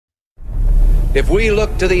if we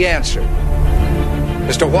look to the answer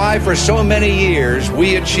as to why for so many years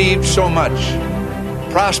we achieved so much,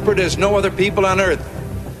 prospered as no other people on earth,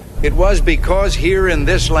 it was because here in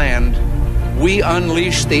this land we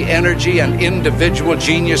unleashed the energy and individual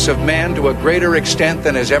genius of man to a greater extent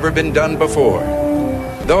than has ever been done before.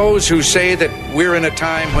 Those who say that we're in a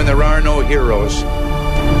time when there are no heroes,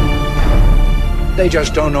 they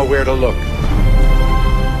just don't know where to look.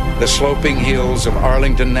 The sloping hills of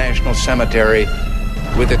Arlington National Cemetery,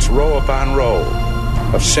 with its row upon row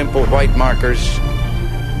of simple white markers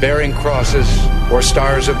bearing crosses or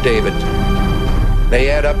stars of David,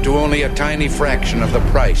 they add up to only a tiny fraction of the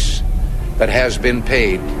price that has been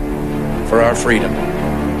paid for our freedom.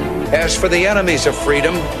 As for the enemies of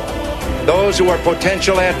freedom, those who are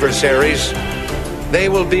potential adversaries, they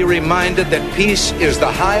will be reminded that peace is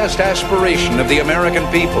the highest aspiration of the American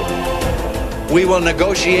people. We will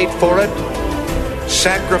negotiate for it,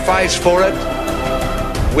 sacrifice for it.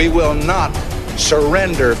 We will not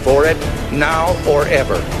surrender for it now or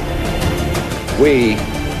ever. We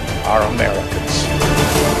are Americans.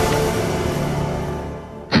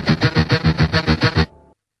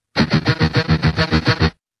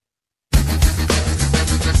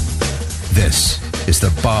 This is the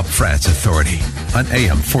Bob Frantz Authority on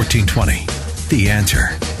AM 1420. The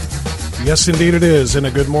Answer. Yes, indeed it is. And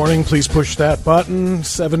a good morning. Please push that button.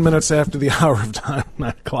 7 minutes after the hour of time,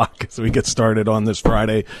 9 o'clock, as we get started on this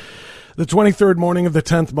Friday, the 23rd morning of the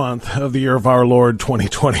 10th month of the year of our Lord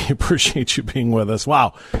 2020. Appreciate you being with us.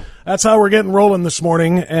 Wow. That's how we're getting rolling this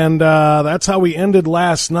morning. And that's how we ended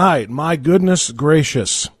last night. My goodness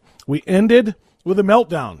gracious. We ended with a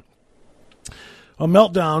meltdown. A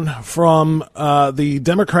meltdown from the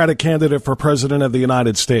Democratic candidate for president of the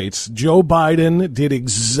United States. Joe Biden did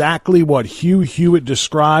exactly what Hugh Hewitt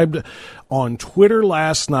described on Twitter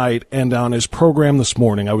last night and on his program this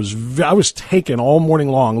morning. I was taken all morning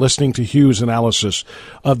long listening to Hugh's analysis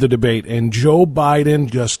of the debate, and Joe Biden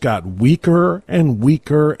just got weaker and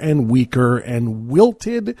weaker and weaker and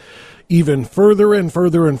wilted even further and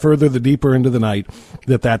further and further the deeper into the night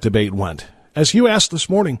that debate went. As Hugh asked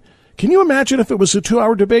this morning, can you imagine if it was a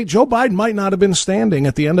 2-hour debate? Joe Biden might not have been standing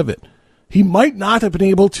at the end of it. He might not have been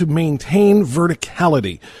able to maintain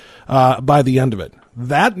verticality by the end of it.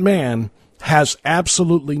 That man has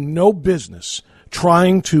absolutely no business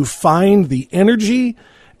trying to find the energy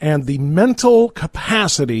and the mental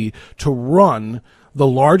capacity to run the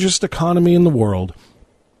largest economy in the world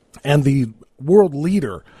and the world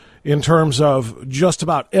leader in terms of just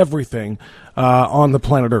about everything on the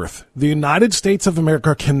planet Earth. The United States of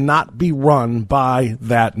America cannot be run by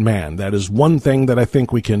that man. That is one thing that I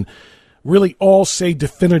think we can really all say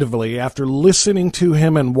definitively after listening to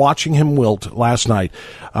him and watching him wilt last night.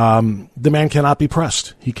 The man cannot be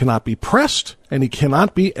pressed. He cannot be pressed, and he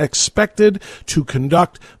cannot be expected to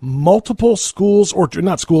conduct multiple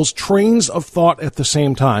trains of thought at the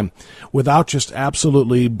same time without just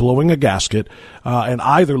absolutely blowing a gasket and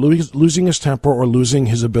either losing his temper or losing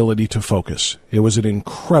his ability to focus. It was an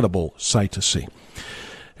incredible sight to see.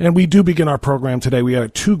 And we do begin our program today. We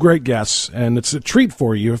have 2 great guests, and it's a treat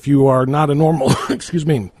for you if you are not a normal,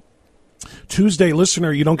 Tuesday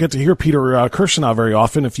listener. You don't get to hear Peter Kirsanow very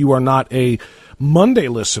often. If you are not a Monday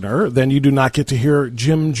listener, then you do not get to hear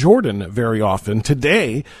Jim Jordan very often.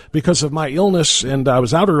 Today, because of my illness, and I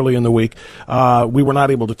was out early in the week, we were not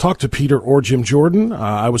able to talk to Peter or Jim Jordan.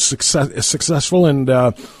 I was successful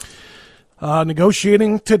in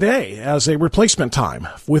negotiating today as a replacement time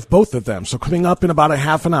with both of them. So coming up in about a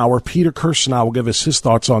half an hour, Peter Kirsanow will give us his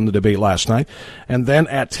thoughts on the debate last night. And then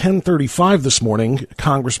at 10:35 this morning,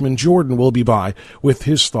 Congressman Jordan will be by with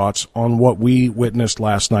his thoughts on what we witnessed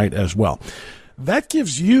last night as well. That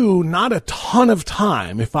gives you not a ton of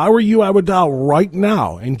time. If I were you, I would dial right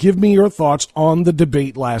now and give me your thoughts on the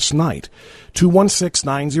debate last night.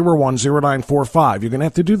 216-901-0945. You're going to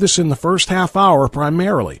have to do this in the first half hour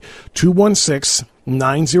primarily.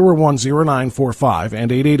 216-901-0945 and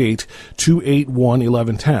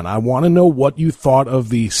 888-281-1110. I want to know what you thought of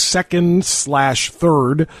the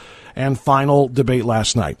second/third and final debate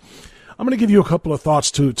last night. I'm going to give you a couple of thoughts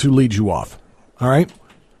to lead you off. All right?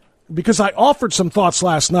 Because I offered some thoughts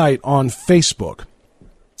last night on Facebook,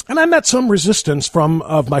 and I met some resistance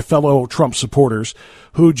of my fellow Trump supporters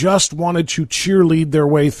who just wanted to cheerlead their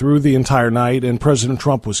way through the entire night, and President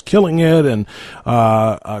Trump was killing it, and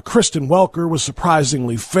Kristen Welker was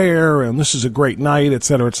surprisingly fair, and this is a great night, et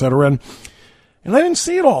cetera, et cetera. And I didn't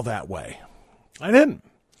see it all that way. I didn't.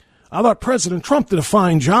 I thought President Trump did a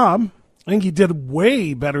fine job. I think he did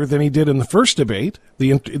way better than he did in the first debate,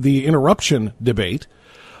 the interruption debate.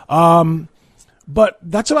 But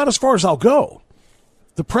that's about as far as I'll go.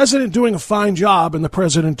 the president doing a fine job and the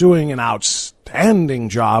president doing an outstanding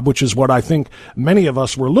job, which is what I think many of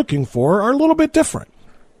us were looking for, are a little bit different.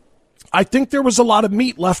 I think there was a lot of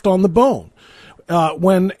meat left on the bone.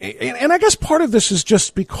 And I guess part of this is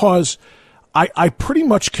just because I pretty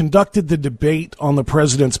much conducted the debate on the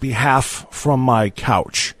president's behalf from my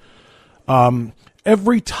couch.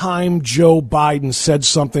 Every time Joe Biden said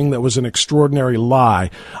something that was an extraordinary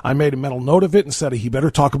lie, I made a mental note of it and said he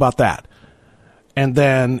better talk about that. And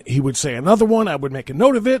then he would say another one, I would make a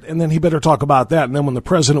note of it, and then he better talk about that. And then when the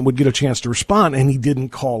president would get a chance to respond, and he didn't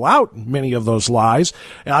call out many of those lies,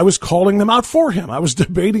 I was calling them out for him. I was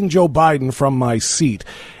debating Joe Biden from my seat.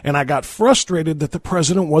 And I got frustrated that the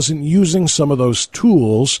president wasn't using some of those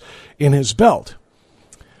tools in his belt.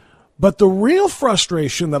 But the real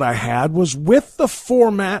frustration that I had was with the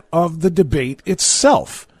format of the debate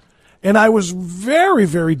itself. And I was very,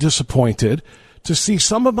 very disappointed to see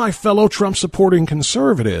some of my fellow Trump-supporting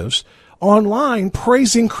conservatives online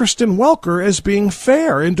praising Kristen Welker as being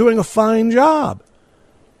fair and doing a fine job.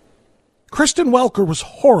 Kristen Welker was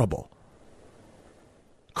horrible.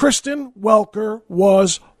 Kristen Welker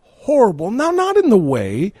was horrible. Now, not in the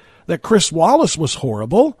way that Chris Wallace was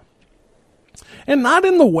horrible, and not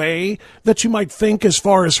in the way that you might think as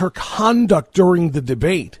far as her conduct during the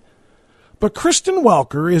debate. But Kristen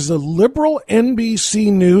Welker is a liberal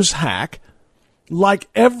NBC News hack. Like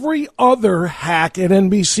every other hack at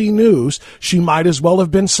NBC News, she might as well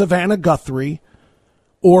have been Savannah Guthrie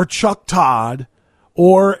or Chuck Todd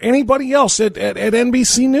or anybody else at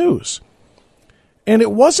NBC News. And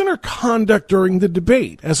it wasn't her conduct during the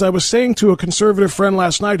debate. As I was saying to a conservative friend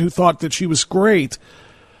last night who thought that she was great,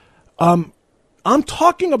 I'm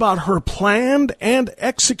talking about her planned and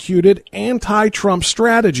executed anti-Trump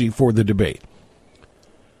strategy for the debate.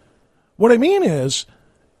 What I mean is,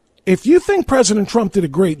 if you think President Trump did a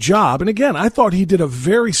great job, and again, I thought he did a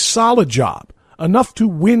very solid job, enough to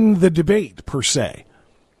win the debate, per se.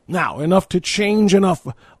 Now, enough to change enough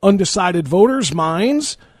undecided voters'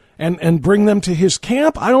 minds and bring them to his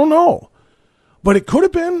camp, I don't know. But it could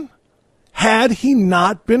have been, had he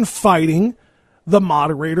not been fighting the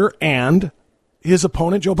moderator and his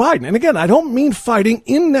opponent, Joe Biden. And again, I don't mean fighting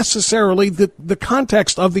in necessarily the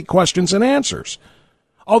context of the questions and answers.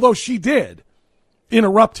 Although she did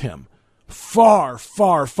interrupt him far,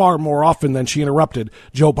 far, far more often than she interrupted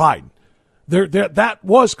Joe Biden. That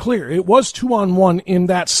was clear. It was 2-on-1 in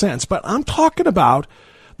that sense. But I'm talking about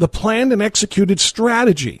the planned and executed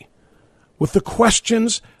strategy with the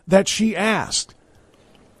questions that she asked.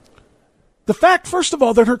 The fact, first of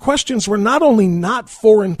all, that her questions were not only not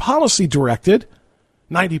foreign policy directed,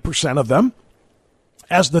 90% of them,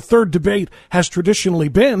 as the third debate has traditionally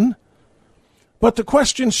been, but the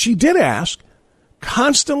questions she did ask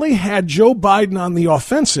constantly had Joe Biden on the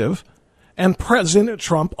offensive and President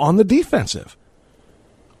Trump on the defensive.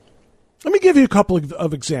 Let me give you a couple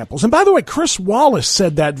of examples. And by the way, Chris Wallace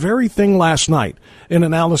said that very thing last night in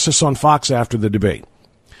analysis on Fox after the debate.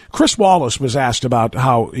 Chris Wallace was asked about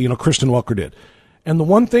how, Kristen Welker did. And the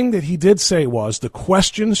one thing that he did say was the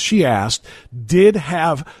questions she asked did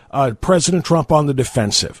have President Trump on the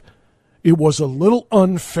defensive. It was a little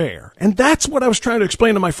unfair. And that's what I was trying to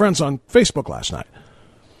explain to my friends on Facebook last night.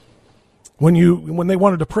 When they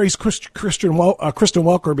wanted to praise Kristen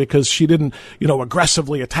Welker because she didn't,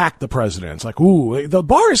 aggressively attack the president. It's like, ooh, the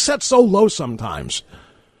bar is set so low sometimes.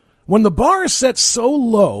 When the bar is set so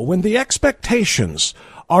low, when the expectations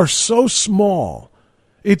are so small,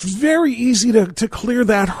 it's very easy to clear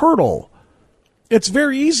that hurdle. It's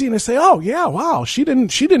very easy to say, oh, yeah, wow, she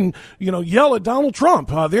didn't, yell at Donald Trump.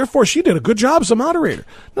 Therefore, she did a good job as a moderator.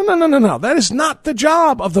 No. That is not the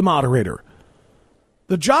job of the moderator.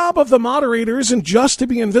 The job of the moderator isn't just to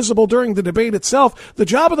be invisible during the debate itself. The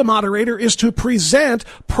job of the moderator is to present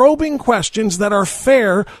probing questions that are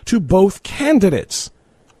fair to both candidates.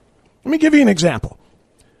 Let me give you an example.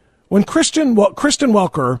 When Kristen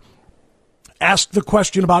Welker asked the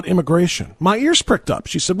question about immigration, my ears pricked up.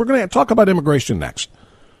 She said, we're going to talk about immigration next.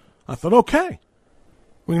 I thought, okay.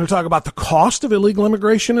 We're going to talk about the cost of illegal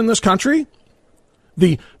immigration in this country,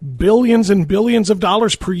 the billions and billions of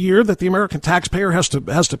dollars per year that the American taxpayer has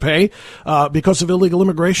to pay because of illegal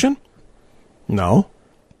immigration. No.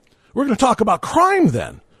 We're going to talk about crime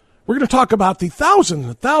then. We're going to talk about the thousands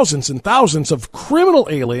and thousands and thousands of criminal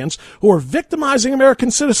aliens who are victimizing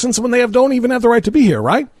American citizens when they don't even have the right to be here,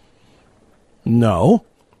 right? No.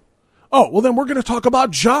 Oh, well, then we're going to talk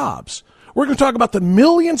about jobs. We're going to talk about the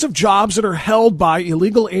millions of jobs that are held by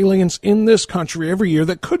illegal aliens in this country every year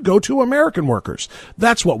that could go to American workers.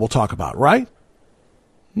 That's what we'll talk about, right?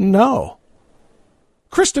 No.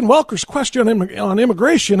 Kristen Welker's question on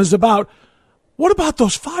immigration is about, What about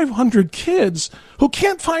those 500 kids who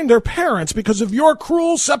can't find their parents because of your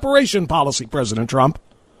cruel separation policy, President Trump?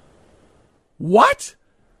 What?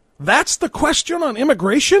 That's the question on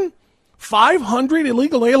immigration? 500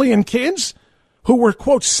 illegal alien kids who were,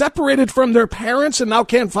 quote, separated from their parents and now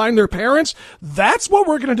can't find their parents? That's what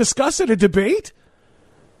we're going to discuss at a debate?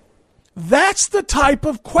 That's the type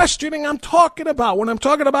of questioning I'm talking about when I'm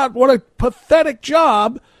talking about what a pathetic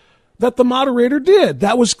job that the moderator did.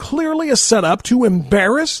 That was clearly a setup to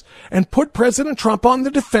embarrass and put President Trump on the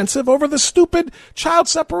defensive over the stupid child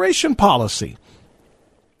separation policy.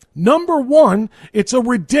 Number one, it's a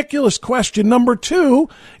ridiculous question. Number two,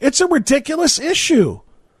 it's a ridiculous issue.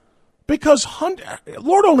 Because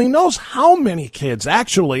Lord only knows how many kids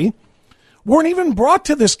actually weren't even brought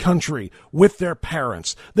to this country with their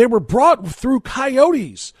parents. They were brought through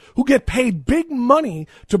coyotes who get paid big money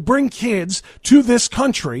to bring kids to this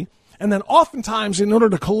country. And then oftentimes, in order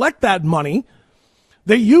to collect that money,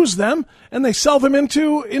 they use them and they sell them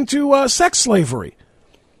into sex slavery,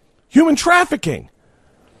 human trafficking.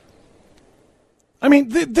 I mean,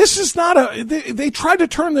 this is not they tried to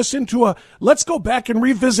turn this into a, let's go back and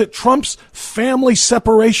revisit Trump's family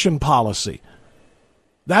separation policy.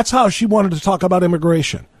 That's how she wanted to talk about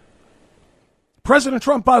immigration. President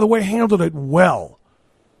Trump, by the way, handled it well,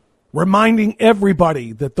 reminding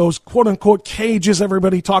everybody that those quote-unquote cages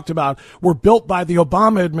everybody talked about were built by the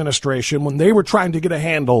Obama administration when they were trying to get a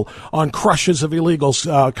handle on crushes of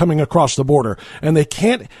illegals coming across the border. And they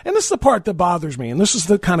can't, and this is the part that bothers me, and this is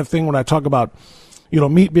the kind of thing when I talk about,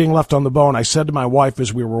 meat being left on the bone. I said to my wife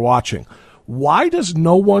as we were watching, why does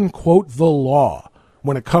no one quote the law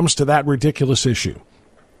when it comes to that ridiculous issue?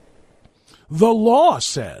 The law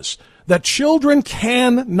says that children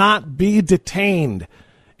cannot be detained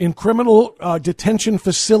in criminal detention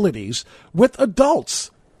facilities with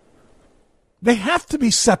adults. They have to be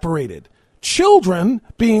separated. Children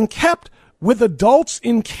being kept with adults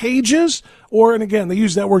in cages, and again, they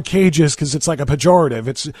use that word cages because it's like a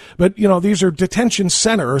pejorative. But these are detention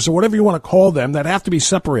centers or whatever you want to call them that have to be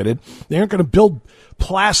separated. They aren't going to build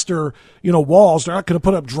plaster, walls. They're not going to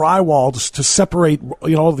put up drywall to separate,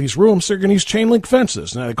 all these rooms. They're going to use chain link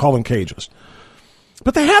fences. Now they call them cages.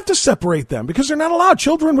 But they have to separate them because they're not allowed.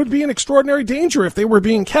 Children would be in extraordinary danger if they were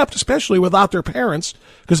being kept, especially without their parents,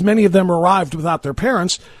 because many of them arrived without their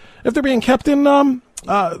parents, if they're being kept in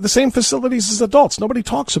the same facilities as adults. Nobody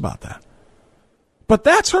talks about that. But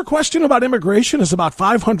that's her question about immigration, is about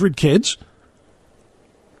 500 kids.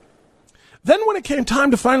 Then when it came time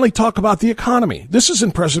to finally talk about the economy, this is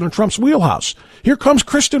in President Trump's wheelhouse. Here comes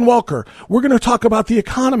Kristen Welker. We're going to talk about the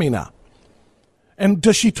economy now. And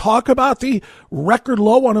does she talk about the record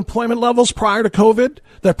low unemployment levels prior to COVID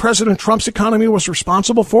that President Trump's economy was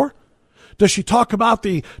responsible for? Does she talk about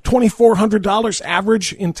the $2,400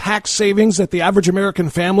 average in tax savings that the average American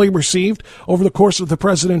family received over the course of the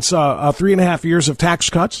president's 3.5 years of tax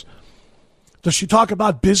cuts? Does she talk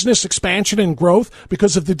about business expansion and growth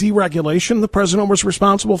because of the deregulation the president was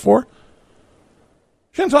responsible for?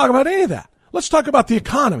 She didn't talk about any of that. Let's talk about the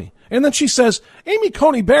economy. And then she says, Amy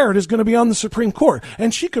Coney Barrett is going to be on the Supreme Court,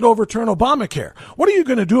 and she could overturn Obamacare. What are you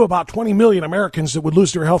going to do about 20 million Americans that would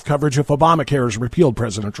lose their health coverage if Obamacare is repealed,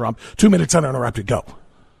 President Trump? 2 minutes uninterrupted, go.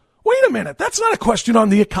 Wait a minute. That's not a question on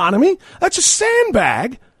the economy. That's a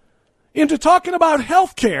sandbag into talking about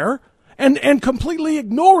health care and completely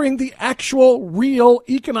ignoring the actual real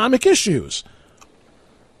economic issues.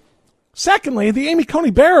 Secondly, the Amy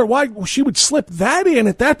Coney Barrett, why she would slip that in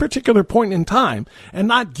at that particular point in time and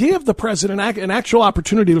not give the president an actual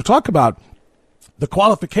opportunity to talk about the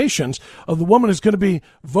qualifications of the woman who's going to be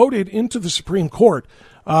voted into the Supreme Court,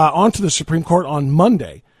 onto the Supreme Court on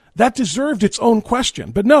Monday. That deserved its own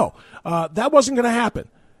question. But no, that wasn't going to happen.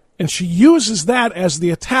 And she uses that as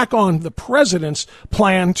the attack on the president's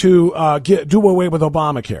plan to do away with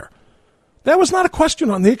Obamacare. That was not a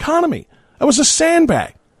question on the economy. That was a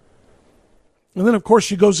sandbag. And then, of course,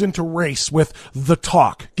 she goes into race with the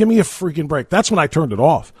talk. Give me a freaking break. That's when I turned it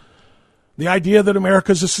off. The idea that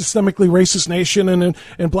America is a systemically racist nation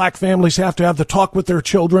and black families have to have the talk with their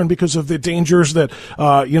children because of the dangers that,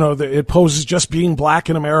 that it poses just being black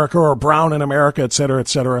in America or brown in America, et cetera, et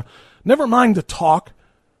cetera. Never mind the talk.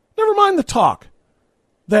 Never mind the talk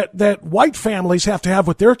that white families have to have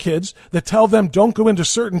with their kids that tell them don't go into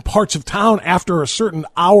certain parts of town after a certain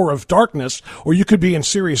hour of darkness or you could be in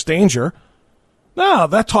serious danger. No,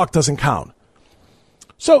 that talk doesn't count.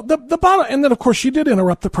 So the bottom, and then of course she did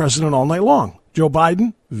interrupt the president all night long. Joe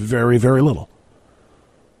Biden, very, very little.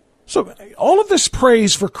 So all of this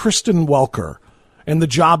praise for Kristen Welker and the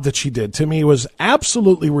job that she did, to me, was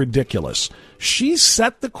absolutely ridiculous. She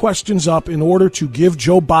set the questions up in order to give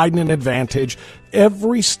Joe Biden an advantage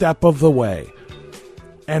every step of the way.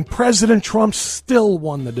 And President Trump still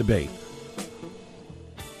won the debate.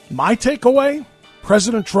 My takeaway,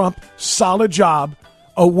 President Trump, solid job,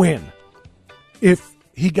 a win. If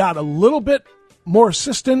he got a little bit more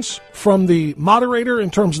assistance from the moderator in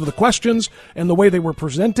terms of the questions and the way they were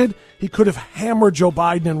presented, he could have hammered Joe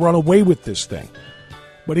Biden and run away with this thing.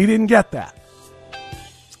 But he didn't get that.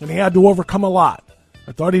 And he had to overcome a lot.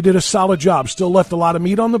 I thought he did a solid job. Still left a lot of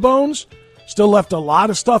meat on the bones. Still left a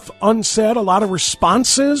lot of stuff unsaid, a lot of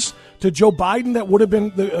responses to Joe Biden that would have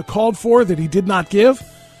been called for that he did not give.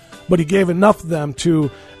 But he gave enough of them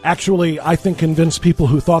to actually, I think, convince people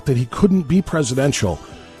who thought that he couldn't be presidential,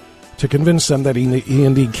 to convince them that he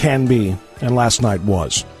indeed can be, and last night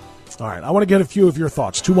was. All right, I want to get a few of your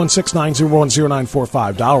thoughts.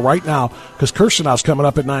 216-901-0945. Dial right now, because Kirsanow's coming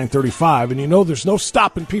up at 9:35, and you know there's no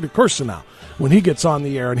stopping Peter Kirsanow when he gets on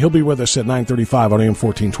the air, and he'll be with us at 9:35 on AM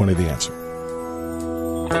 1420, The Answer.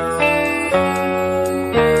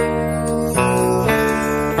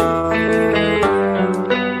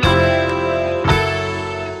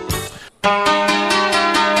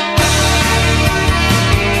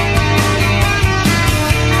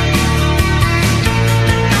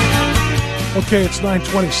 Okay, it's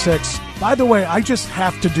 9:26. By the way, I just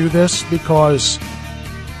have to do this because,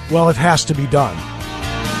 well, it has to be done.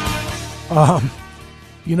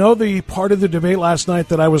 You know the part of the debate last night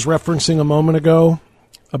that I was referencing a moment ago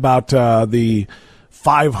about the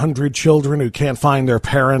 500 children who can't find their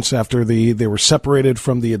parents after they were separated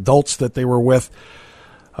from the adults that they were with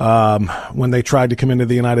when they tried to come into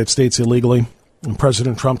the United States illegally? And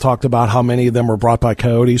President Trump talked about how many of them were brought by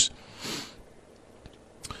coyotes.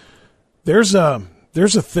 There's a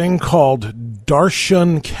thing called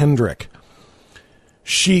Darshan Kendrick.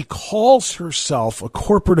 She calls herself a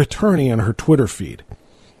corporate attorney in her Twitter feed.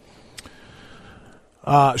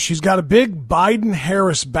 She's got a big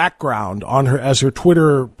Biden-Harris background on her as her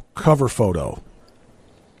Twitter cover photo.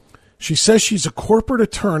 She says she's a corporate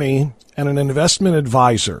attorney and an investment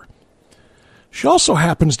advisor. She also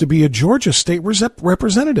happens to be a Georgia state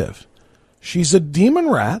representative. She's a demon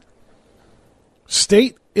rat,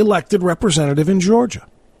 state elected representative in Georgia.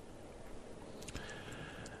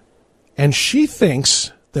 And she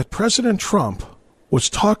thinks that President Trump was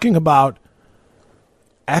talking about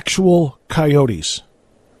actual coyotes.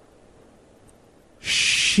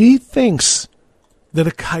 She thinks that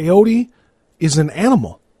a coyote is an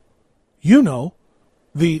animal. You know,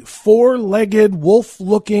 the four-legged,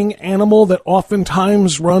 wolf-looking animal that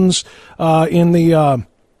oftentimes runs in the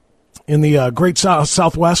Great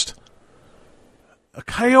Southwest. A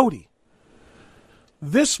coyote.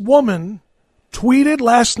 This woman tweeted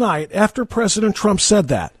last night after President Trump said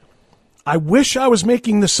that. I wish I was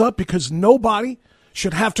making this up because nobody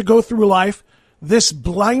should have to go through life this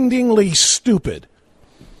blindingly stupid.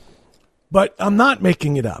 But I'm not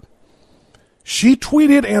making it up. She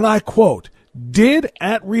tweeted, and I quote, "Did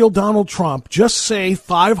 @RealDonaldTrump just say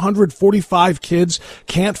 545 kids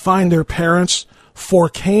can't find their parents for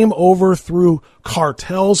came over through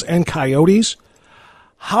cartels and coyotes?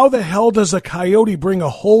 How the hell does a coyote bring a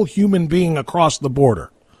whole human being across the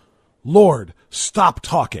border? Lord, stop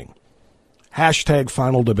talking."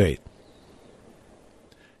 #final debate.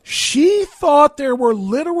 She thought there were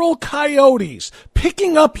literal coyotes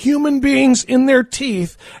picking up human beings in their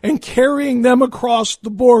teeth and carrying them across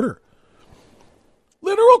the border.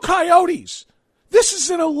 Literal coyotes. This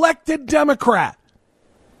is an elected Democrat.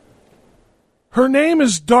 Her name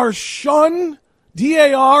is Darshan,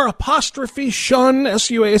 DAR''Shun,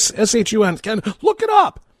 SUSHUN. Look it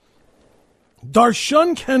up.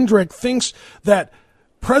 Darshan Kendrick thinks that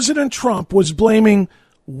President Trump was blaming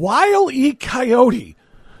Wile E. Coyote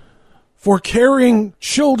for carrying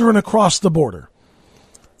children across the border.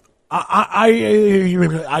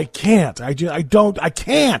 I can't. I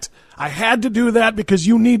can't. I had to do that because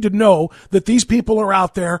you need to know that these people are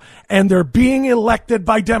out there and they're being elected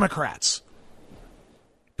by Democrats.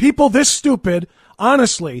 People this stupid,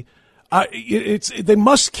 honestly, they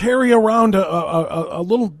must carry around a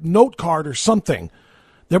little note card or something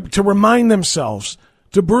to remind themselves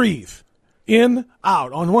to breathe. In,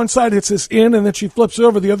 out. On one side it says in, and then she flips it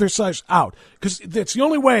over, the other side's out. Because that's the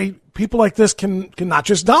only way people like this can not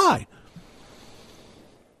just die.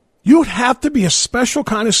 You'd have to be a special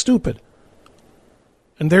kind of stupid.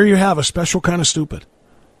 And there you have a special kind of stupid.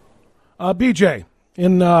 BJ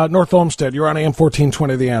in North Olmsted, you're on AM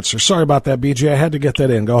 1420, The Answer. Sorry about that, BJ. I had to get that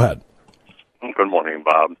in. Go ahead. Good morning,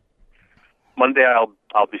 Bob. Monday I'll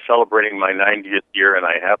I'll be celebrating my 90th year, and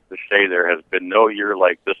I have to say there has been no year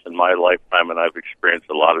like this in my lifetime, and I've experienced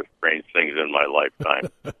a lot of strange things in my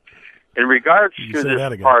lifetime. In regards to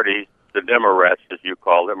this party, the Democrats, as you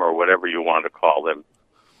call them, or whatever you want to call them,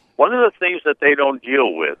 one of the things that they don't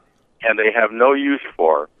deal with, and they have no use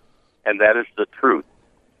for, and that is the truth.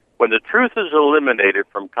 When the truth is eliminated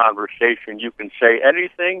from conversation, you can say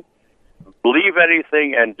anything, believe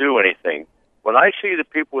anything, and do anything. When I see the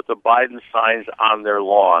people with the Biden signs on their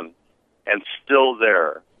lawn and still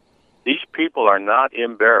there, these people are not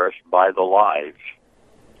embarrassed by the lies.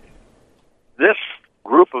 This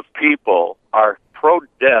group of people are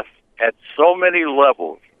pro-death at so many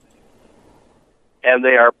levels, and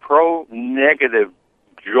they are pro-negative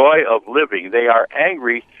joy of living. They are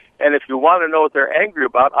angry, and if you want to know what they're angry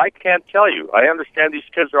about, I can't tell you. I understand these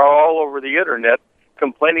kids are all over the Internet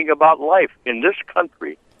complaining about life in this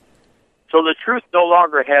country. So the truth no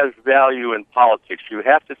longer has value in politics. You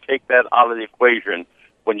have to take that out of the equation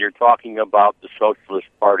when you're talking about the Socialist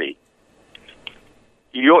Party.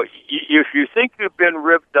 If you think you've been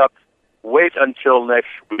ripped up, wait until next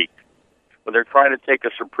week when they're trying to take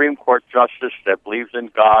a Supreme Court justice that believes in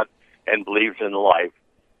God and believes in life,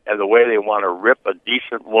 and the way they want to rip a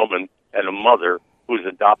decent woman and a mother who's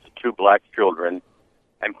adopted 2 black children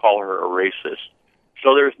and call her a racist.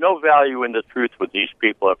 So there's no value in the truth with these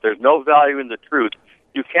people. If there's no value in the truth,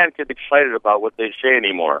 you can't get excited about what they say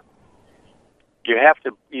anymore. You have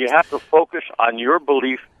to focus on your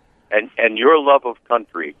belief and your love of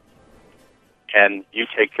country. And you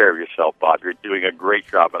take care of yourself, Bob. You're doing a great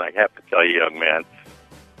job, and I have to tell you, young man,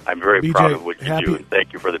 I'm very BJ, proud of what you do, and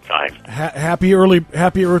thank you for the time. Happy early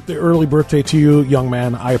birthday to you, young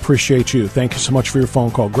man. I appreciate you. Thank you so much for your phone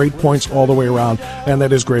call. Great points all the way around, and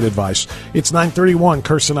that is great advice. It's 9:31.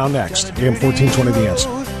 Kirsanow next. AM 1420, The Answer.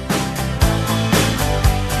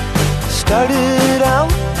 Started out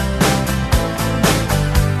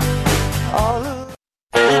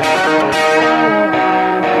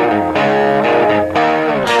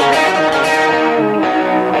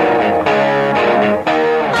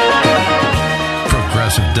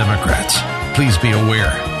Democrats, please be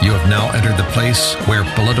aware you have now entered the place where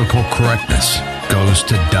political correctness goes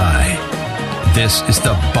to die. This is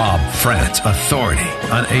the Bob Frantz Authority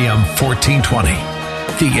on AM 1420.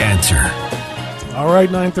 The Answer. All right,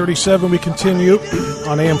 9:37. We continue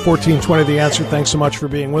on AM 1420. The Answer. Thanks so much for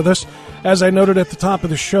being with us. As I noted at the top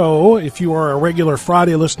of the show, if you are a regular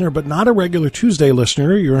Friday listener but not a regular Tuesday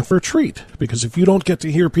listener, you're in for a treat. Because if you don't get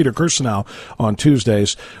to hear Peter Kirsanow on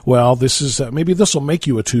Tuesdays, well, this is maybe this will make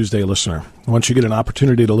you a Tuesday listener. Once you get an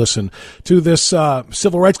opportunity to listen to this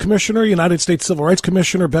Civil Rights Commissioner, United States Civil Rights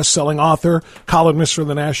Commissioner, best-selling author, columnist for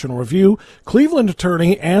the National Review, Cleveland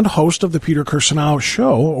attorney, and host of the Peter Kirsanow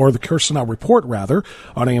Show, or the Kirsanow Report, rather,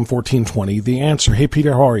 on AM 1420, The Answer. Hey,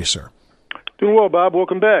 Peter, how are you, sir? Doing well, Bob.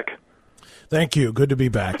 Welcome back. Thank you. Good to be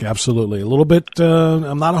back. Absolutely. A little bit,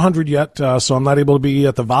 I'm not 100 yet, so I'm not able to be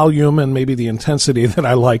at the volume and maybe the intensity that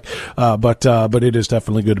I like, but it is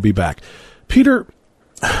definitely good to be back. Peter,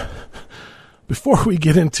 before we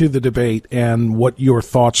get into the debate and what your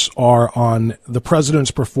thoughts are on the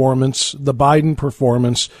president's performance, the Biden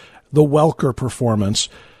performance, the Welker performance,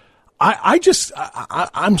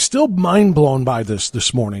 I'm still mind blown by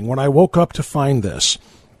this morning when I woke up to find this.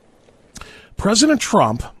 President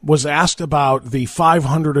Trump was asked about the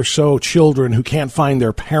 500 or so children who can't find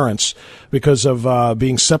their parents because of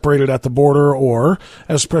being separated at the border, or,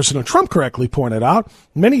 as President Trump correctly pointed out,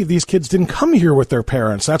 many of these kids didn't come here with their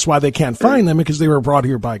parents. That's why they can't find them, because they were brought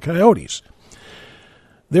here by coyotes.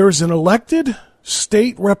 There is an elected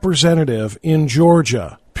state representative in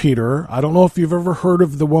Georgia, Peter. I don't know if you've ever heard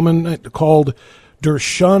of the woman called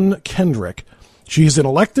Dershun Kendrick. She's an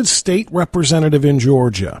elected state representative in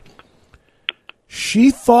Georgia.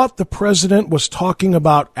 She thought the president was talking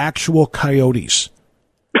about actual coyotes.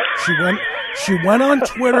 She went on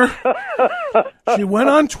Twitter. She went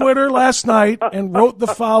on Twitter last night and wrote the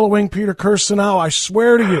following, Peter Kirsanow, I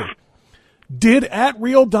swear to you. Did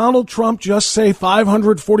 @real Donald Trump just say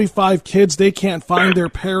 545 kids they can't find their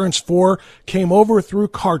parents for came over through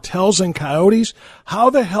cartels and coyotes? How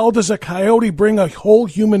the hell does a coyote bring a whole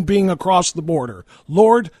human being across the border?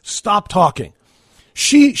 Lord, stop talking.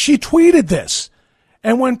 She tweeted this.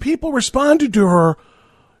 And when people responded to her,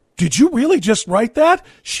 did you really just write that?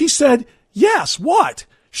 She said, yes, what?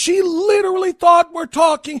 She literally thought we're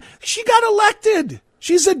talking. She got elected.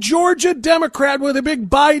 She's a Georgia Democrat with a big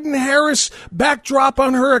Biden-Harris backdrop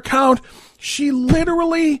on her account. She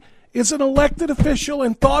literally is an elected official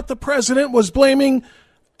and thought the president was blaming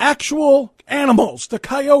actual animals, the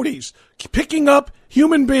coyotes, picking up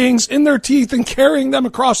human beings in their teeth and carrying them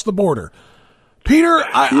across the border. Peter,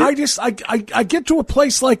 I get to a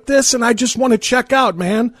place like this and I just want to check out,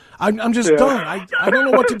 man. I'm just done. I don't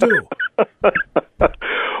know what to do.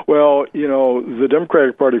 Well, the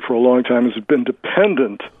Democratic Party for a long time has been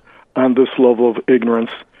dependent on this level of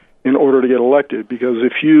ignorance in order to get elected, because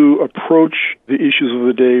if you approach the issues of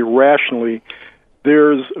the day rationally,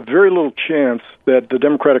 there's very little chance that the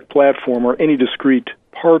Democratic platform or any discrete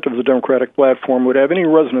part of the Democratic platform would have any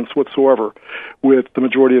resonance whatsoever with the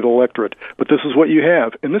majority of the electorate. But this is what you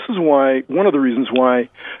have. And this is why, one of the reasons why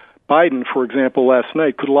Biden, for example, last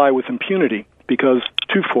night could lie with impunity, because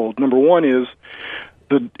twofold. Number one is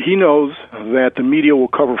he knows that the media will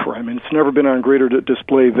cover for him, and it's never been on greater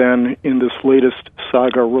display than in this latest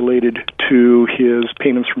saga related to his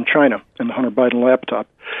payments from China and the Hunter Biden laptop.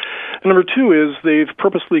 And number two is they've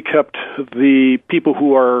purposely kept the people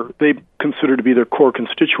who they consider to be their core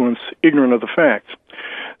constituents ignorant of the facts.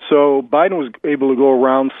 So Biden was able to go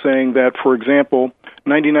around saying that, for example,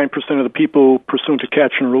 99% of the people pursuant to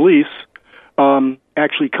catch and release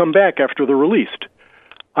actually come back after they're released.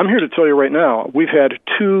 I'm here to tell you right now, we've had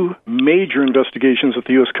 2 major investigations at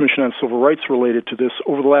the U.S. Commission on Civil Rights related to this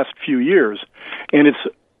over the last few years, and it's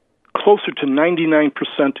closer to 99%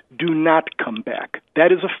 do not come back.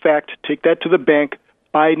 That is a fact. Take that to the bank.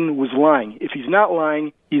 Biden was lying. If he's not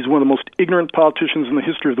lying, he's one of the most ignorant politicians in the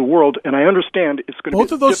history of the world, and I understand it's going to be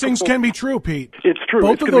both of those things can be true, Pete. It's true.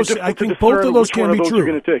 Both of those, I think both of those can be true. You're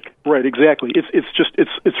going to take. Right, exactly.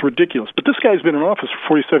 It's ridiculous. But this guy's been in office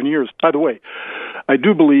for 47 years. By the way, I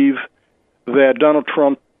do believe that Donald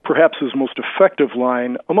Trump, perhaps his most effective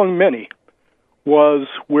line among many, was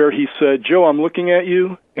where he said, Joe, I'm looking at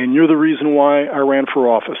you, and you're the reason why I ran for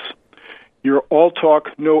office. You're all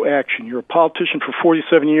talk, no action. You're a politician for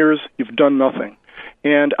 47 years. You've done nothing.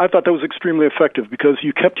 And I thought that was extremely effective, because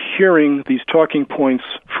you kept hearing these talking points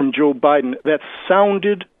from Joe Biden that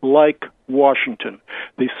sounded like Washington.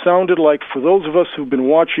 They sounded like, for those of us who've been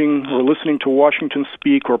watching or listening to Washington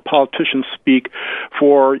speak or politicians speak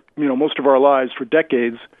for most of our lives, for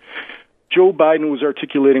decades, Joe Biden was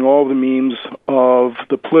articulating all of the memes of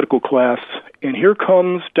the political class. And here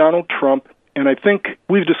comes Donald Trump. And I think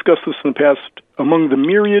we've discussed this in the past, among the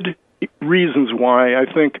myriad reasons why I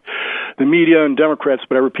think the media and Democrats,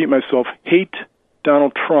 but I repeat myself, hate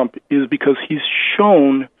Donald Trump, is because he's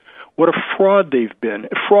shown what a fraud they've been.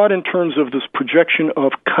 A fraud in terms of this projection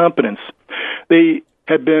of competence. They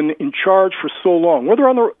had been in charge for so long,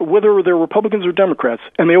 whether they're Republicans or Democrats,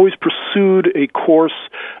 and they always pursued a course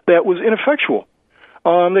that was ineffectual.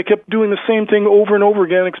 They kept doing the same thing over and over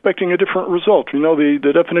again, expecting a different result.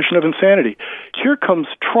 The definition of insanity. Here comes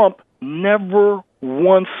Trump, never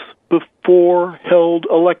once before held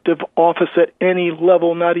elective office at any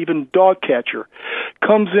level, not even dog catcher,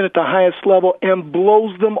 comes in at the highest level and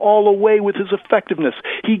blows them all away with his effectiveness.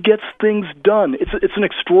 He gets things done. It's an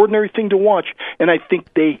extraordinary thing to watch, and I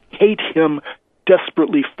think they hate him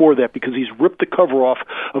desperately for that, because he's ripped the cover off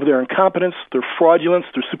of their incompetence, their fraudulence,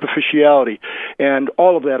 their superficiality, and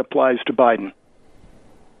all of that applies to Biden.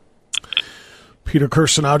 Peter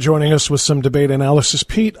Kirsanow joining us with some debate analysis.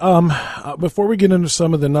 Pete, before we get into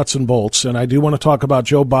some of the nuts and bolts, and I do want to talk about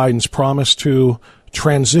Joe Biden's promise to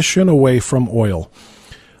transition away from oil.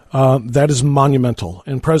 That is monumental,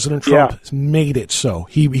 and President Trump made it so.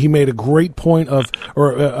 He made a great point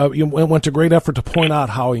went to great effort to point out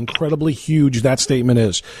how incredibly huge that statement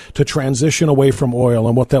is, to transition away from oil,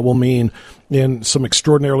 and what that will mean in some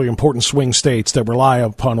extraordinarily important swing states that rely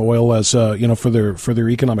upon oil as for their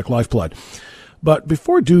economic lifeblood. But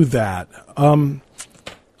before I do that,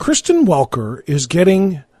 Kristen Welker is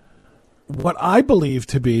getting what I believe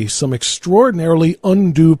to be some extraordinarily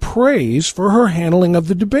undue praise for her handling of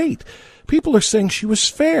the debate. People are saying she was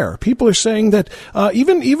fair. People are saying that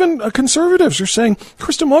even conservatives are saying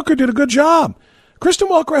Kristen Welker did a good job. Kristen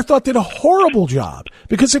Welker, I thought, did a horrible job,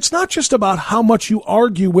 because it's not just about how much you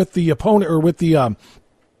argue with the opponent or with the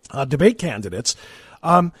debate candidates.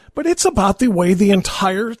 But it's about the way the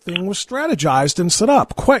entire thing was strategized and set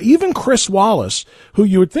up. Even Chris Wallace, who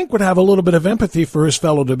you would think would have a little bit of empathy for his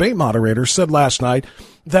fellow debate moderator, said last night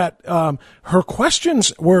that her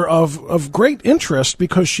questions were of great interest,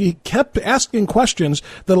 because she kept asking questions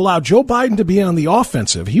that allowed Joe Biden to be on the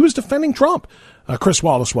offensive. He was defending Trump. Chris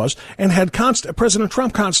Wallace was, and had President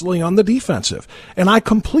Trump constantly on the defensive. And I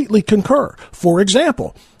completely concur. For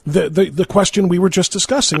example, the question we were just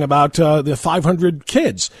discussing about the 500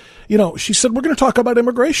 kids. She said, we're going to talk about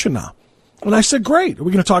immigration now. And I said, great. Are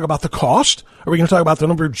we going to talk about the cost? Are we going to talk about the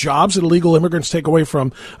number of jobs that illegal immigrants take away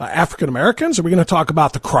from African Americans? Are we going to talk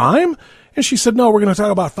about the crime? And she said, no, we're going to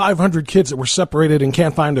talk about 500 kids that were separated and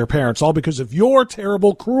can't find their parents, all because of your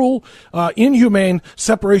terrible, cruel, inhumane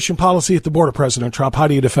separation policy at the border, President Trump. How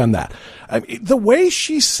do you defend that? I mean, the way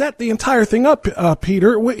she set the entire thing up,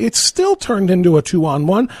 Peter, it's still turned into a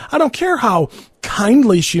 2-on-1. I don't care how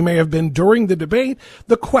kindly she may have been during the debate.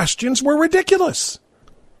 The questions were ridiculous.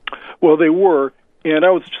 Well, they were, and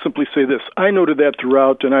I would simply say this. I noted that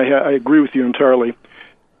throughout, and I agree with you entirely.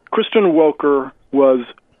 Kristen Welker was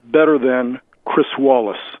better than Chris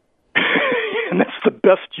Wallace. And that's the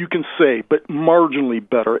best you can say, but marginally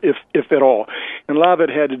better, if at all. And a lot of it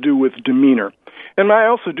had to do with demeanor. And I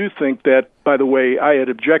also do think that, by the way, I had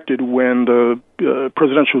objected when the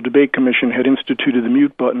Presidential Debate Commission had instituted the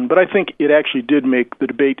mute button, but I think it actually did make the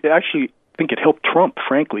debate, I think it helped Trump,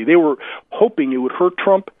 frankly. They were hoping it would hurt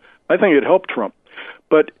Trump. I think it helped Trump.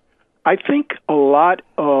 But I think a lot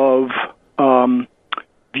of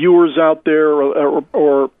viewers out there,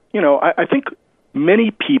 or I think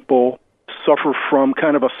many people suffer from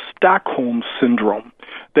kind of a Stockholm syndrome.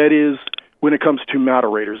 That is, when it comes to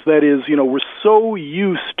moderators. That is, we're so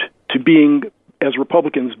used to being, as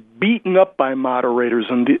Republicans, beaten up by moderators,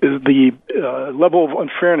 and the level of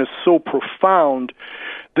unfairness so profound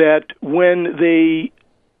that when they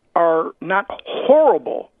are not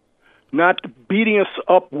horrible, not beating us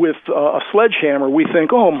up with a sledgehammer, we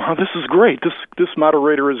think, oh, this is great. This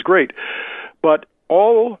moderator is great. But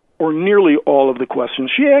all or nearly all of the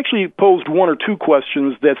questions, she actually posed one or two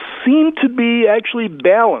questions that seemed to be actually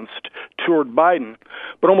balanced toward Biden.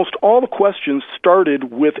 But almost all the questions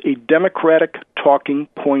started with a Democratic talking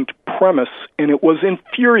point premise, and it was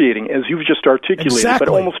infuriating, as you've just articulated. Exactly.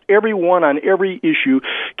 But almost everyone on every issue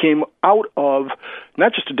came out of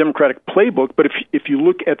not just a Democratic playbook, but if you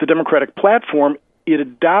look at the Democratic platform, it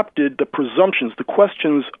adopted the presumptions. The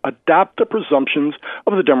questions adopt the presumptions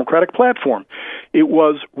of the Democratic platform. It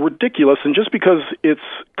was ridiculous, and just because it's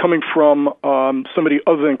coming from somebody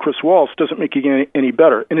other than Chris Wallace doesn't make it any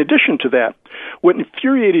better. In addition to that, what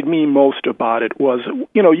infuriated me most about it was,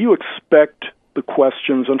 you expect the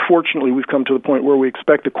questions. Unfortunately, we've come to the point where we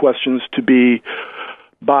expect the questions to be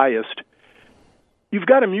biased. You've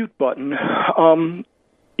got a mute button.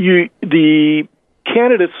 The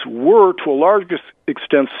candidates were, to a large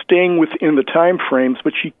extent, staying within the time frames,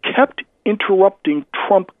 but she kept interrupting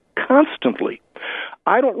Trump constantly.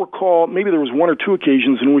 I don't recall, maybe there was one or two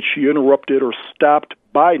occasions in which she interrupted or stopped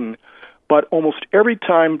Biden, but almost every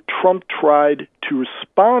time Trump tried to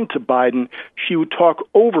respond to Biden, she would talk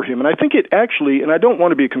over him. And I think it actually, and I don't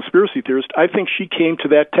want to be a conspiracy theorist, I think she came to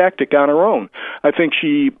that tactic on her own. I think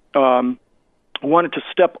she wanted to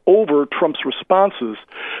step over Trump's responses,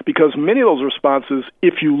 because many of those responses,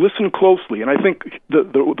 if you listen closely, and I think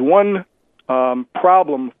the one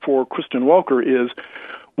problem for Kristen Welker is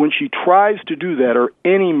when she tries to do that, or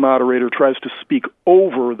any moderator tries to speak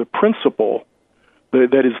over the principal,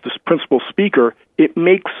 that is the principal speaker, it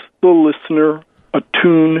makes the listener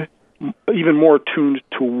even more attuned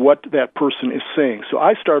to what that person is saying. So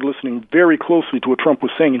I started listening very closely to what Trump was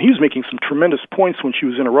saying, and he was making some tremendous points when she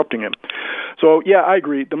was interrupting him. So, yeah, I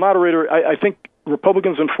agree. The moderator, I think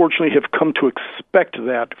Republicans, unfortunately, have come to expect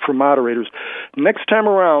that from moderators. Next time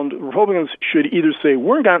around, Republicans should either say,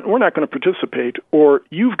 we're not going to participate, or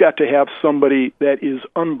you've got to have somebody that is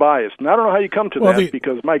unbiased. And I don't know how you come to that,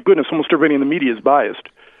 because, my goodness, almost everybody in the media is biased.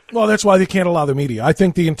 Well, that's why they can't allow the media. I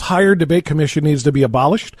think the entire debate commission needs to be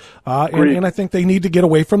abolished, and I think they need to get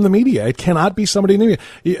away from the media. It cannot be somebody in the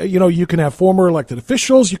media. You can have former elected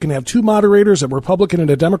officials. You can have two moderators, a Republican and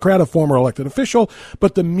a Democrat, a former elected official.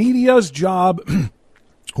 But the media's job,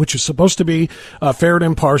 which is supposed to be fair and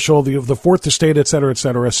impartial, the fourth estate, et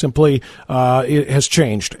cetera, simply it has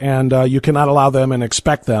changed. And you cannot allow them and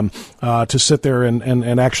expect them to sit there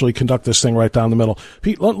and actually conduct this thing right down the middle.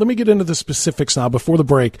 Pete, let me get into the specifics now before the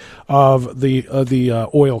break of the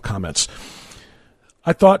oil comments.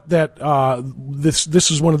 I thought that this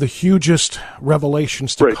is one of the hugest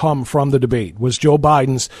revelations to come from the debate, was Joe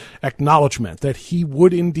Biden's acknowledgement that he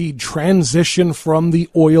would indeed transition from the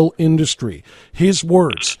oil industry. His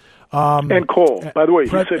words. And coal, by the way. He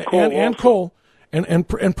said coal and coal.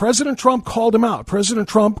 And President Trump called him out. President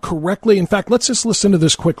Trump correctly. In fact, let's just listen to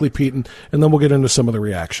this quickly, Pete, and then we'll get into some of the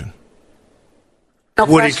reaction.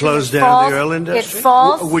 Would he close down the oil industry?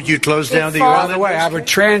 Would you close down the oil industry? By the way, I would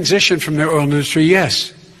transition from the oil industry,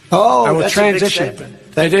 yes. Oh, I would that's transition. A big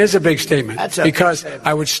statement. That is a big statement. That's a because big statement.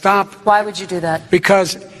 I would stop. Why would you do that?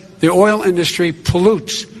 Because the oil industry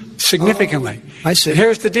pollutes significantly. Oh, I see.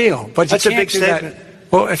 Here's the deal. But that's you a can't big do statement.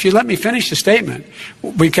 That. Well, if you let me finish the statement,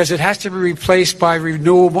 because it has to be replaced by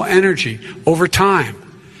renewable energy over time.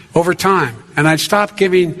 And I'd stop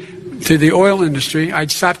giving to the oil industry,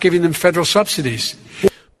 I'd stop giving them federal subsidies.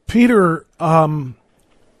 Peter,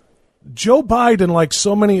 Joe Biden, like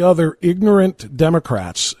so many other ignorant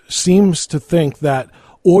Democrats, seems to think that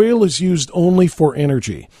oil is used only for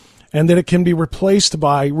energy and that it can be replaced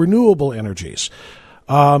by renewable energies.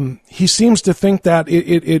 He seems to think that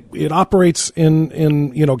it operates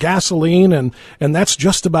in gasoline and that's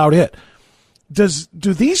just about it.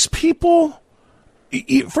 Do these people,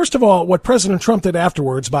 first of all, what President Trump did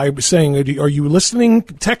afterwards by saying, are you listening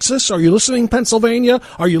Texas? Are you listening Pennsylvania?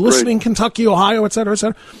 Are you listening Kentucky, Ohio, et cetera, et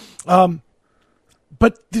cetera?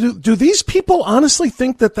 But do these people honestly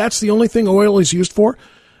think that that's the only thing oil is used for?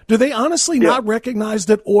 Do they honestly not recognize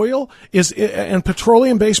that oil and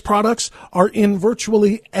petroleum-based products are in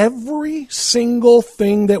virtually every single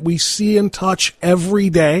thing that we see and touch every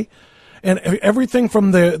day? And everything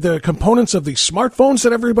from the components of these smartphones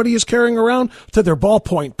that everybody is carrying around, to their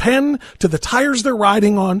ballpoint pen, to the tires they're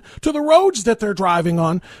riding on, to the roads that they're driving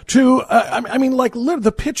on, to,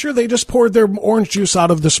 the pitcher they just poured their orange juice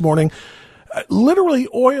out of this morning. Literally,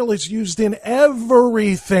 oil is used in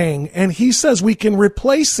everything, and he says we can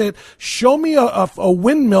replace it. Show me a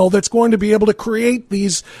windmill that's going to be able to create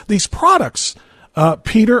these products.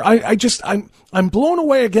 Peter, I'm blown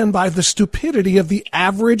away again by the stupidity of the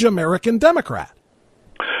average American Democrat.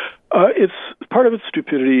 It's part of it's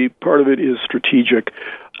stupidity, part of it is strategic,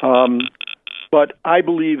 but I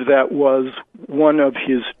believe that was one of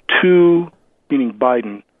his meaning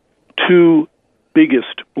Biden, two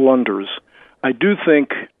biggest blunders. I do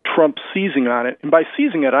think Trump seizing on it, and by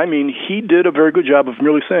seizing it, I mean he did a very good job of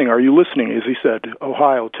merely saying, are you listening, as he said,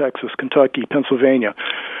 Ohio, Texas, Kentucky, Pennsylvania.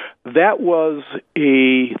 That was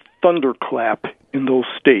a thunderclap in those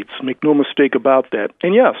states. Make no mistake about that.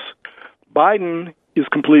 And yes, Biden is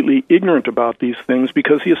completely ignorant about these things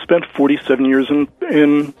because he has spent 47 years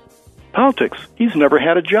in politics. He's never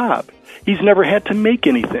had a job. He's never had to make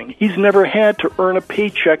anything. He's never had to earn a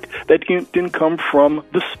paycheck that didn't come from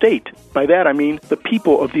the state. By that, I mean the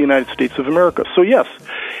people of the United States of America. So, yes,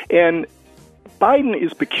 and Biden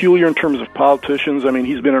is peculiar in terms of politicians. I mean,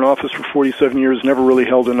 he's been in office for 47 years, never really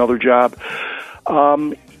held another job.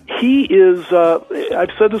 He is,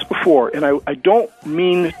 I've said this before, and I don't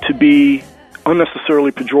mean to be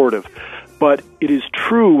unnecessarily pejorative, but it is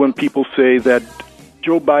true when people say that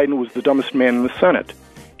Joe Biden was the dumbest man in the Senate,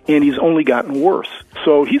 and he's only gotten worse.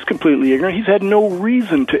 So he's completely ignorant. He's had no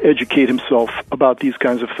reason to educate himself about these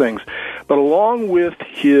kinds of things. But along with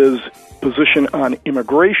his position on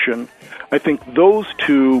immigration, I think those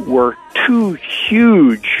two were two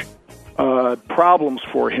huge problems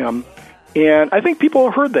for him. And I think people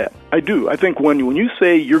have heard that. I do. I think when you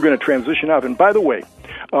say you're going to transition out, and by the way,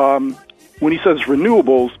 when he says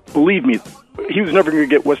renewables, believe me, he was never going to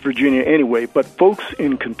get West Virginia anyway, but folks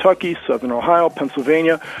in Kentucky, Southern Ohio,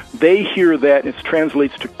 Pennsylvania, they hear that it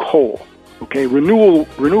translates to coal. Okay,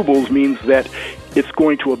 renewables means that it's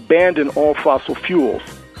going to abandon all fossil fuels.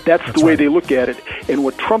 That's the way they look at it. And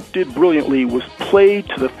what Trump did brilliantly was play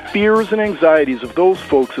to the fears and anxieties of those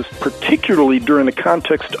folks, particularly during the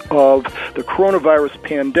context of the coronavirus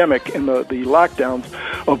pandemic and the lockdowns,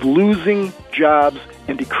 of losing jobs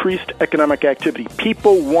and decreased economic activity.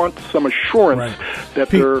 People want some assurance that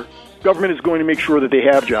their government is going to make sure that they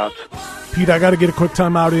have jobs. Pete, I got to get a quick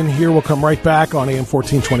time out in here. We'll come right back on AM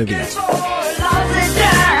 1420 The Answer.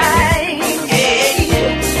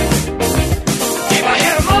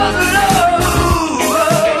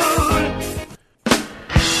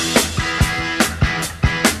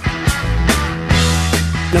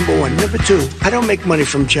 Number one. Number two, I don't make money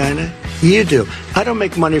from China. You do. I don't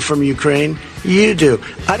make money from Ukraine. You do.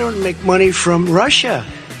 I don't make money from Russia.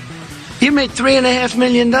 You made $3.5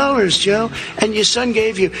 million, Joe, and your son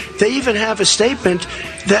gave you. They even have a statement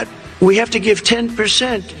that we have to give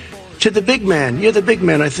 10% to the big man. You're the big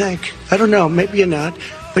man, I think. I don't know. Maybe you're not.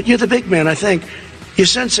 But you're the big man, I think. Your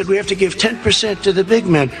son said we have to give 10% to the big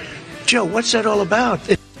man. Joe, what's that all about?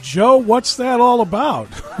 Joe, what's that all about?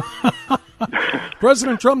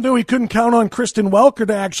 President Trump knew he couldn't count on Kristen Welker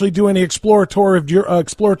to actually do any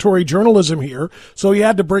exploratory journalism here, so he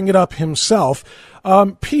had to bring it up himself.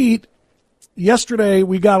 Pete, yesterday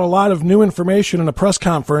we got a lot of new information in a press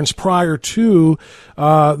conference prior to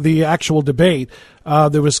the actual debate.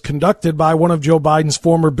 that was conducted by one of Hunter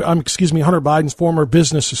Biden's former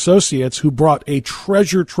business associates, who brought a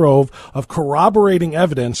treasure trove of corroborating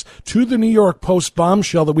evidence to the New York Post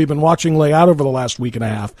bombshell that we've been watching lay out over the last week and a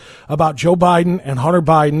half about Joe Biden and Hunter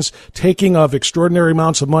Biden's taking of extraordinary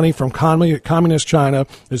amounts of money from communist China,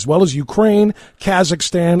 as well as Ukraine,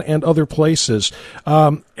 Kazakhstan, and other places.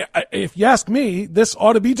 If you ask me, this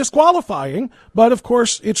ought to be disqualifying, but of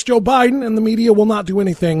course it's Joe Biden, and the media will not do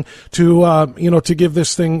anything to give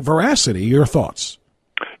this thing veracity. Your thoughts?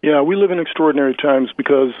 Yeah, we live in extraordinary times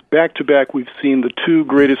because back-to-back we've seen the two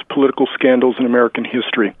greatest political scandals in American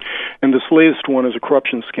history, and this latest one is a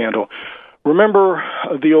corruption scandal. Remember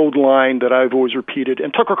the old line that I've always repeated,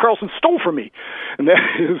 and Tucker Carlson stole from me, and that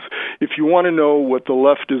is, if you want to know what the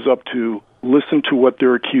left is up to, listen to what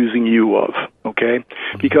they're accusing you of, okay?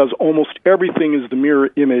 Because almost everything is the mirror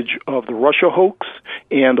image of the Russia hoax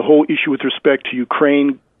and the whole issue with respect to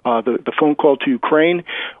Ukraine, the phone call to Ukraine.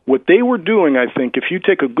 What they were doing, I think, if you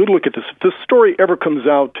take a good look at this, if this story ever comes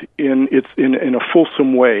out in a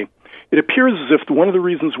fulsome way, it appears as if one of the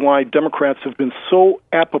reasons why Democrats have been so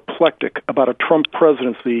apoplectic about a Trump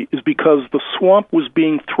presidency is because the swamp was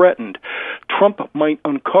being threatened. Trump might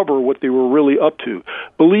uncover what they were really up to.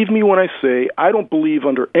 Believe me when I say I don't believe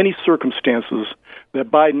under any circumstances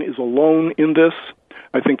that Biden is alone in this.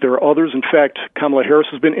 I think there are others. In fact, Kamala Harris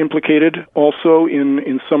has been implicated also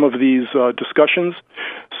in some of these discussions.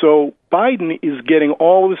 So Biden is getting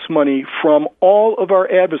all of this money from all of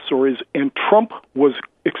our adversaries, and Trump was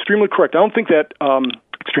extremely correct. I don't think that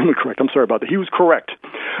extremely correct. I'm sorry about that. He was correct.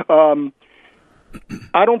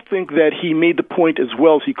 I don't think that he made the point as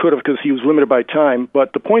well as he could have because he was limited by time.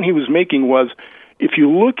 But the point he was making was, if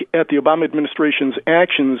you look at the Obama administration's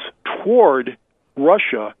actions toward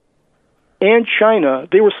Russia and China,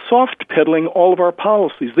 they were soft-pedaling all of our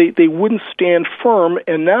policies. They wouldn't stand firm,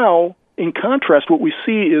 and now, in contrast, what we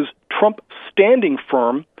see is Trump standing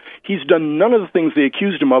firm. He's done none of the things they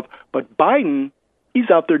accused him of, but Biden, he's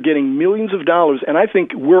out there getting millions of dollars, and I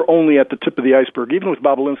think we're only at the tip of the iceberg. Even with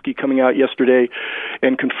Bobulinski coming out yesterday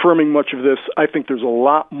and confirming much of this, I think there's a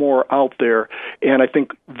lot more out there, and I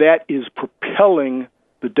think that is propelling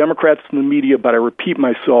the Democrats and the media, but I repeat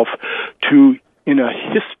myself, to, in a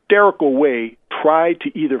hysterical way, try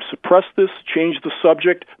to either suppress this, change the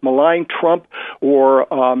subject, malign Trump, or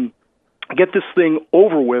get this thing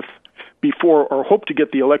over with before, or hope to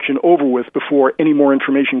get the election over with before any more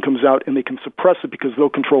information comes out, and they can suppress it because they'll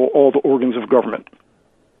control all the organs of government.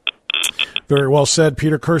 Very well said,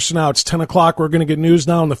 Peter Kirsanow. It's 10 o'clock. We're going to get news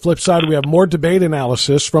now. On the flip side, we have more debate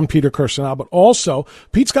analysis from Peter Kirsanow, but also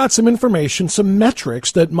Pete's got some information, some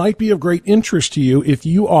metrics that might be of great interest to you if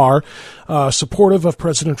you are supportive of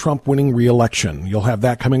President Trump winning re-election. You'll have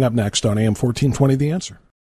that coming up next on AM 1420, The Answer.